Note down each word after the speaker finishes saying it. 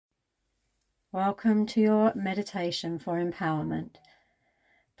Welcome to your meditation for empowerment.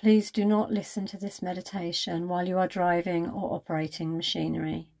 Please do not listen to this meditation while you are driving or operating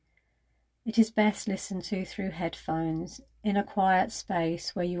machinery. It is best listened to through headphones in a quiet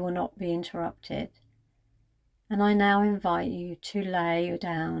space where you will not be interrupted. And I now invite you to lay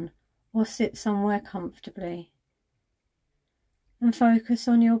down or sit somewhere comfortably and focus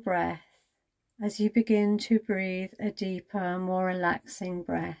on your breath as you begin to breathe a deeper, more relaxing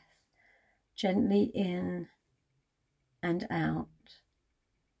breath, gently in and out.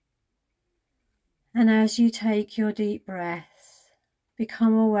 And as you take your deep breaths,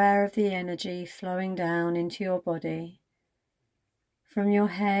 become aware of the energy flowing down into your body, from your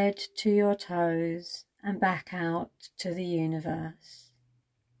head to your toes and back out to the universe.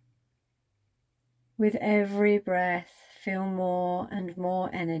 With every breath, feel more and more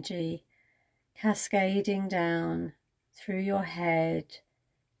energy cascading down through your head,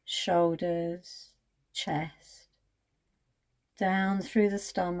 shoulders, chest, down through the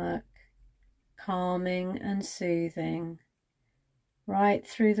stomach, calming and soothing, right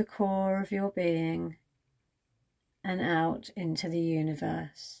through the core of your being and out into the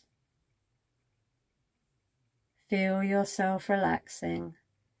universe. Feel yourself relaxing.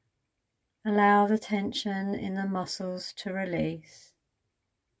 Allow the tension in the muscles to release,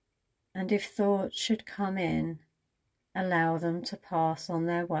 and if thoughts should come in, allow them to pass on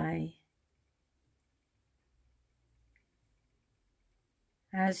their way.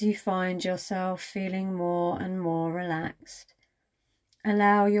 As you find yourself feeling more and more relaxed,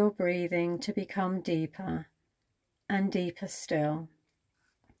 allow your breathing to become deeper and deeper still,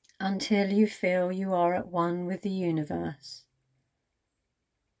 until you feel you are at one with the universe,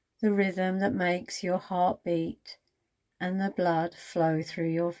 the rhythm that makes your heart beat and the blood flow through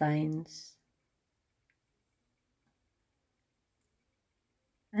your veins.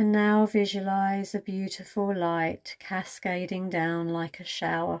 And now visualize a beautiful light cascading down like a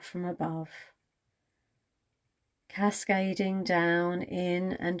shower from above, cascading down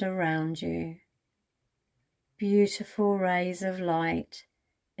in and around you. Beautiful rays of light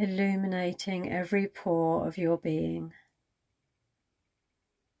illuminating every pore of your being.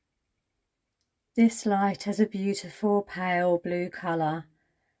 This light has a beautiful pale blue colour,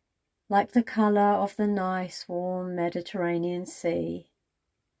 like the colour of the nice warm Mediterranean Sea.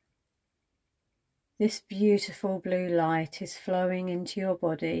 This beautiful blue light is flowing into your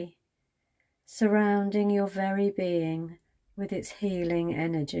body, surrounding your very being with its healing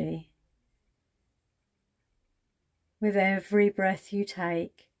energy. With every breath you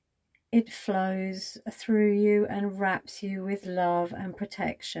take, it flows through you and wraps you with love and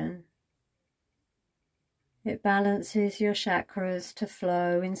protection. It balances your chakras to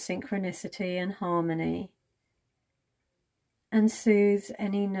flow in synchronicity and harmony, and soothes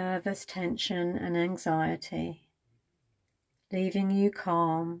any nervous tension and anxiety, leaving you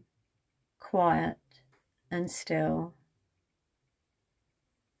calm, quiet, and still.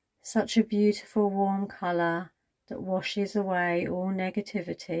 Such a beautiful warm colour that washes away all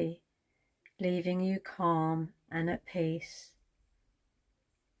negativity, leaving you calm and at peace.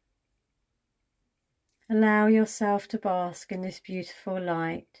 Allow yourself to bask in this beautiful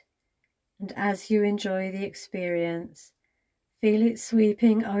light, and as you enjoy the experience, feel it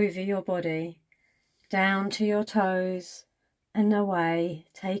sweeping over your body, down to your toes and away,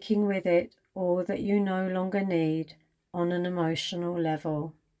 taking with it all that you no longer need on an emotional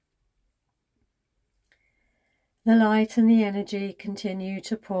level. The light and the energy continue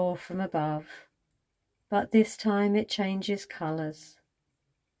to pour from above, but this time it changes colours.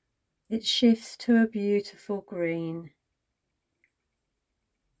 It shifts to a beautiful green.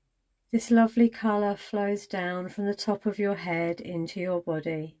 This lovely colour flows down from the top of your head into your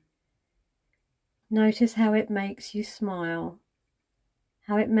body. Notice how it makes you smile,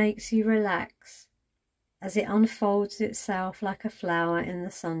 how it makes you relax as it unfolds itself like a flower in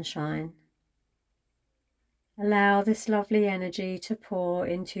the sunshine. Allow this lovely energy to pour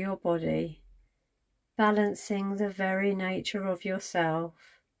into your body, balancing the very nature of yourself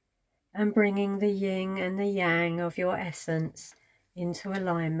and bringing the yin and the yang of your essence into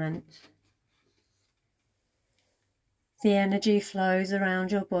alignment. The energy flows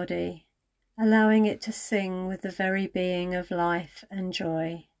around your body, allowing it to sing with the very being of life and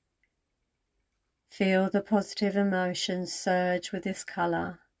joy. Feel the positive emotions surge with this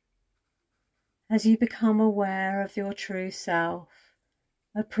colour. As you become aware of your true self,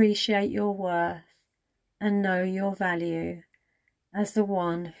 appreciate your worth and know your value as the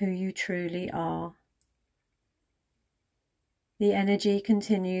one who you truly are. The energy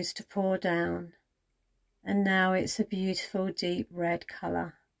continues to pour down, and now it's a beautiful deep red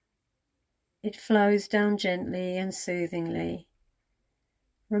colour. It flows down gently and soothingly,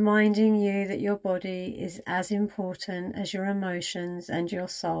 reminding you that your body is as important as your emotions and your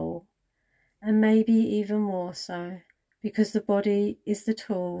soul, and maybe even more so, because the body is the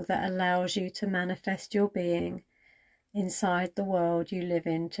tool that allows you to manifest your being inside the world you live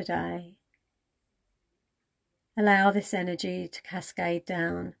in today. Allow this energy to cascade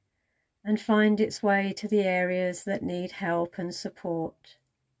down and find its way to the areas that need help and support.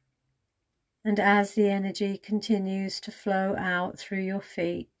 And as the energy continues to flow out through your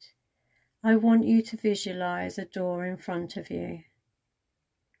feet, I want you to visualize a door in front of you.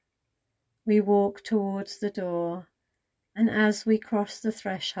 We walk towards the door, and as we cross the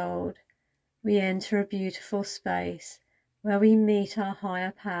threshold, we enter a beautiful space where we meet our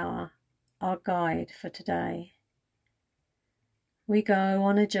higher power, our guide for today. We go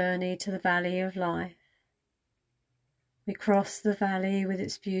on a journey to the Valley of Life. We cross the valley with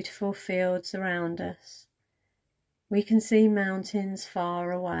its beautiful fields around us. We can see mountains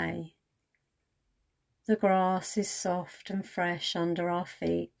far away. The grass is soft and fresh under our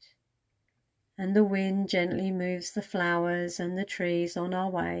feet, and the wind gently moves the flowers and the trees on our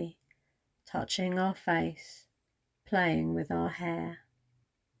way, touching our face, playing with our hair.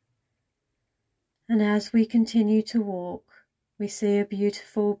 And as we continue to walk, we see a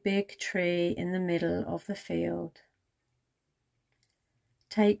beautiful big tree in the middle of the field.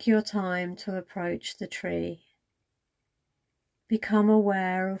 Take your time to approach the tree. Become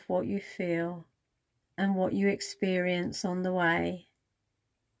aware of what you feel and what you experience on the way.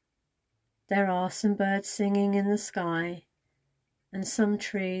 There are some birds singing in the sky and some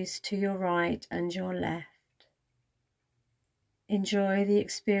trees to your right and your left. Enjoy the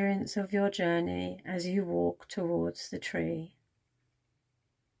experience of your journey as you walk towards the tree.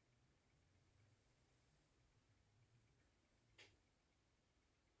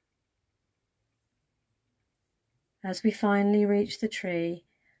 As we finally reach the tree,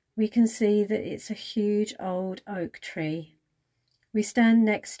 we can see that it's a huge old oak tree. We stand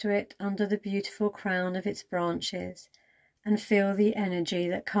next to it under the beautiful crown of its branches and feel the energy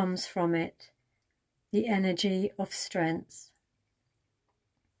that comes from it, the energy of strength.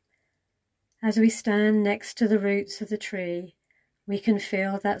 As we stand next to the roots of the tree, we can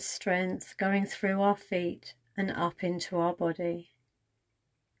feel that strength going through our feet and up into our body.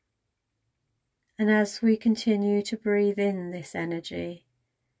 And as we continue to breathe in this energy,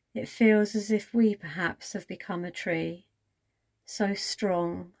 it feels as if we perhaps have become a tree, so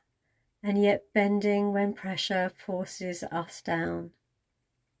strong and yet bending when pressure forces us down.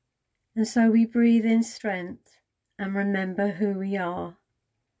 And so we breathe in strength and remember who we are,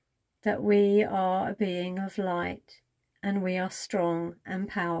 that we are a being of light and we are strong and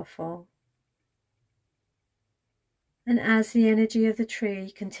powerful. And as the energy of the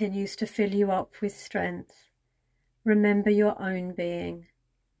tree continues to fill you up with strength, remember your own being,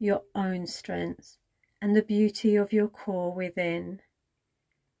 your own strength, and the beauty of your core within.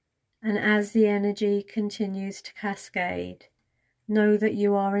 And as the energy continues to cascade, know that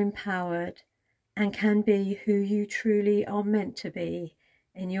you are empowered and can be who you truly are meant to be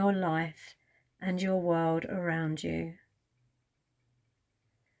in your life and your world around you.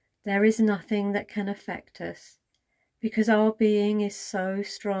 There is nothing that can affect us, because our being is so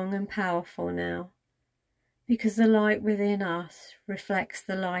strong and powerful now, because the light within us reflects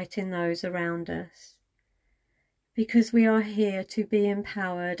the light in those around us, because we are here to be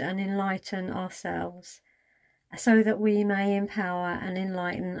empowered and enlighten ourselves, so that we may empower and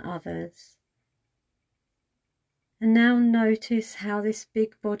enlighten others. And now notice how this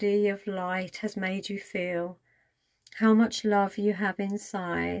big body of light has made you feel, how much love you have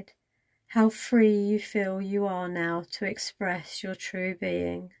inside, how free you feel you are now to express your true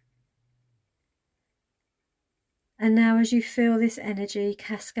being. And now as you feel this energy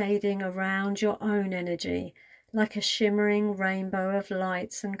cascading around your own energy, like a shimmering rainbow of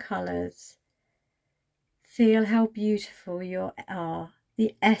lights and colours, feel how beautiful you are,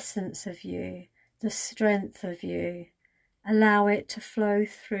 the essence of you, the strength of you. Allow it to flow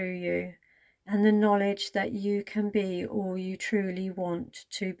through you, and the knowledge that you can be all you truly want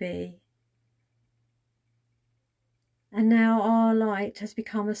to be. And now our light has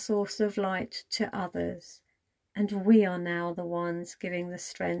become a source of light to others, and we are now the ones giving the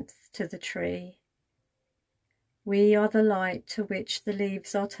strength to the tree. We are the light to which the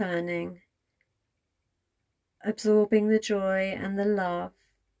leaves are turning, absorbing the joy and the love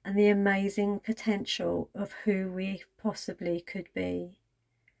and the amazing potential of who we possibly could be.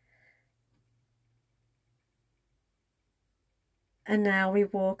 And now we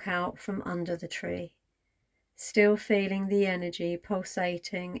walk out from under the tree, still feeling the energy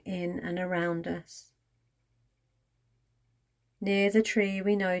pulsating in and around us. Near the tree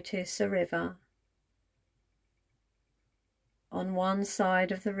we notice a river. On one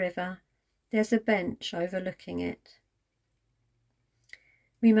side of the river there's a bench overlooking it.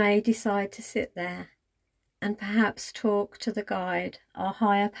 We may decide to sit there and perhaps talk to the guide, our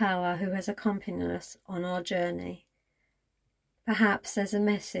higher power who has accompanied us on our journey. Perhaps there's a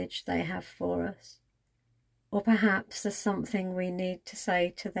message they have for us, or perhaps there's something we need to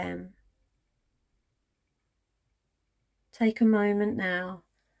say to them. Take a moment now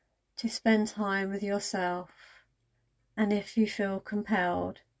to spend time with yourself, and if you feel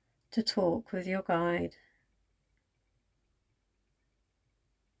compelled, to talk with your guide.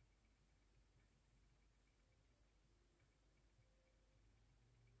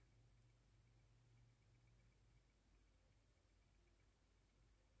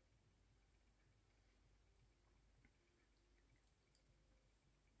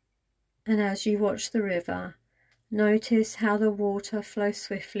 And as you watch the river, notice how the water flows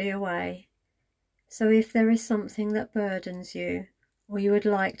swiftly away. So if there is something that burdens you, or you would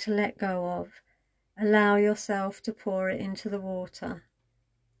like to let go of, allow yourself to pour it into the water,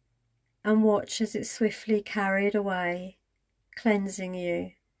 and watch as it's swiftly carried away, cleansing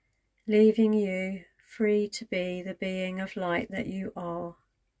you, leaving you free to be the being of light that you are.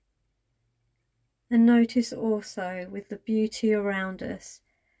 And notice also, with the beauty around us,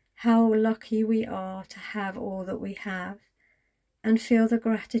 how lucky we are to have all that we have, and feel the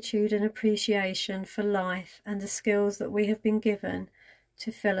gratitude and appreciation for life and the skills that we have been given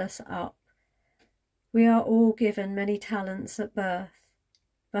to fill us up. We are all given many talents at birth,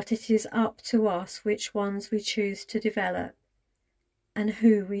 but it is up to us which ones we choose to develop and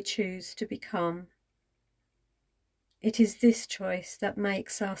who we choose to become. It is this choice that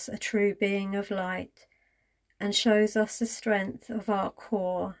makes us a true being of light and shows us the strength of our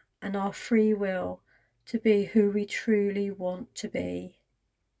core and our free will to be who we truly want to be.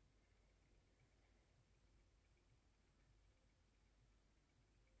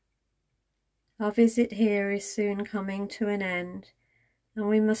 Our visit here is soon coming to an end, and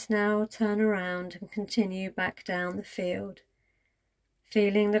we must now turn around and continue back down the field,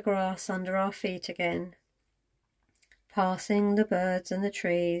 feeling the grass under our feet again, passing the birds and the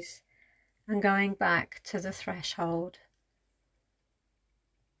trees, and going back to the threshold.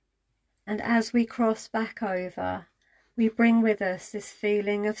 And as we cross back over, we bring with us this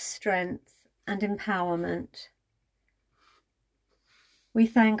feeling of strength and empowerment. We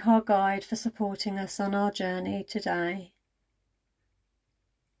thank our guide for supporting us on our journey today.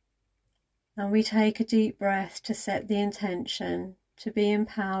 And we take a deep breath to set the intention to be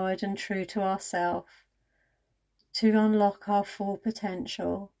empowered and true to ourselves, to unlock our full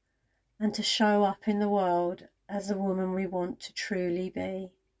potential, and to show up in the world as the woman we want to truly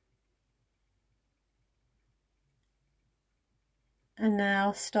be. And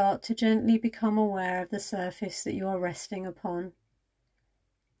now start to gently become aware of the surface that you are resting upon,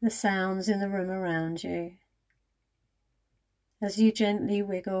 the sounds in the room around you. As you gently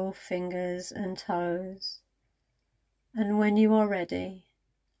wiggle fingers and toes, and when you are ready,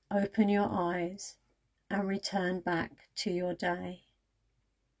 open your eyes and return back to your day.